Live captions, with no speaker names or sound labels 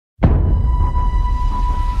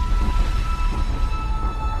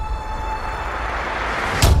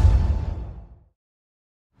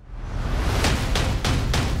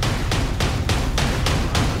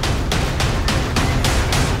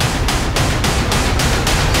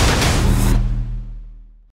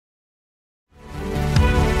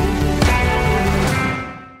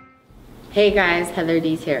Hey guys, Heather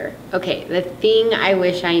Dees here. Okay, the thing I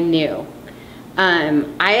wish I knew.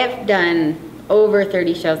 I have done over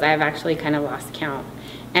 30 shows. I have actually kind of lost count.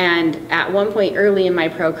 And at one point early in my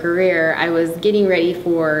pro career, I was getting ready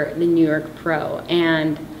for the New York Pro.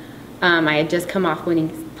 And I had just come off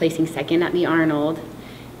placing second at the Arnold.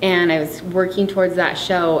 And I was working towards that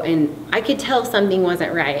show, and I could tell something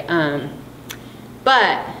wasn't right.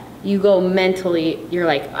 But you go mentally, you're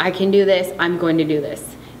like, I can do this, I'm going to do this.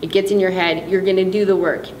 It gets in your head, you're gonna do the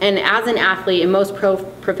work. And as an athlete, and most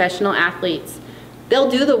professional athletes, they'll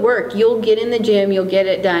do the work. You'll get in the gym, you'll get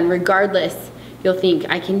it done. Regardless, you'll think,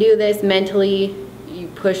 I can do this. Mentally, you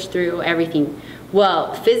push through everything.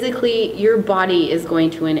 Well, physically, your body is going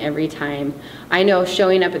to win every time. I know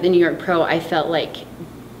showing up at the New York Pro, I felt like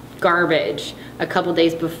garbage. A couple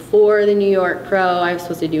days before the New York Pro, I was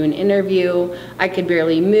supposed to do an interview. I could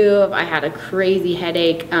barely move. I had a crazy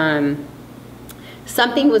headache.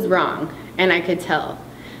 Something was wrong, and I could tell.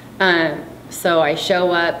 So I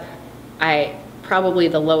show up. Probably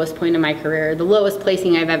the lowest point in my career, the lowest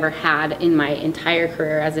placing I've ever had in my entire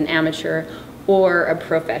career as an amateur or a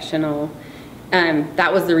professional.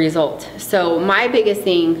 That was the result. So my biggest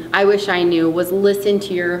thing I wish I knew was listen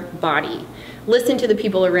to your body. Listen to the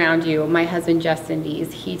people around you. My husband, Justin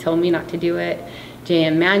Dees, he told me not to do it.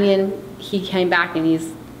 Manion, he came back and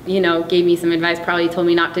he's, gave me some advice, probably told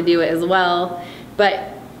me not to do it as well.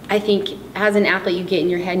 But I think as an athlete, you get in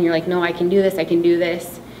your head and you're like, no, I can do this, I can do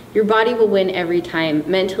this. Your body will win every time.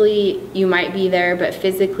 Mentally, you might be there, but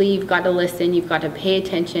physically, you've got to listen, you've got to pay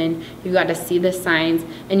attention, you've got to see the signs,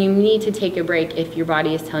 and you need to take a break if your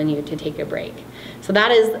body is telling you to take a break. So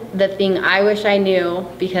that is the thing I wish I knew,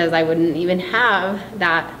 because I wouldn't even have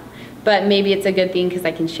that, but maybe it's a good thing because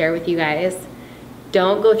I can share with you guys.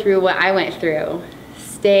 Don't go through what I went through.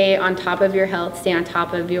 Stay on top of your health, stay on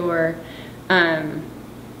top of your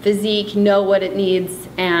physique, know what it needs,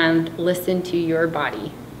 and listen to your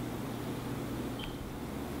body.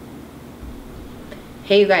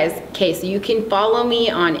 Hey you guys, okay, so you can follow me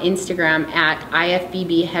on Instagram at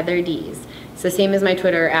IFBB Heather Dees. It's the same as my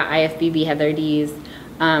Twitter at IFBB Heather Dees.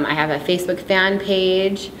 I have a Facebook fan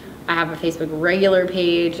page. I have a Facebook regular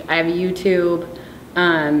page. I have a YouTube.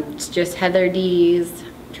 It's just Heather Dees.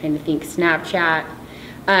 I'm trying to think, Snapchat.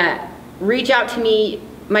 Reach out to me.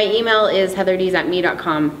 My email is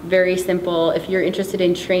heatherdees@me.com. Very simple. If you're interested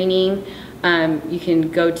in training, you can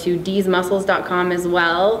go to deesmuscles.com as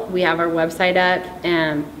well. We have our website up,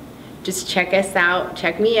 and just check us out,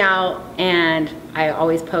 check me out, and I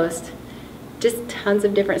always post just tons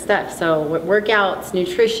of different stuff. So workouts,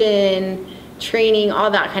 nutrition, training,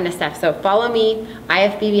 all that kind of stuff. So follow me,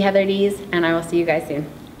 IFBB Heather Dees, and I will see you guys soon.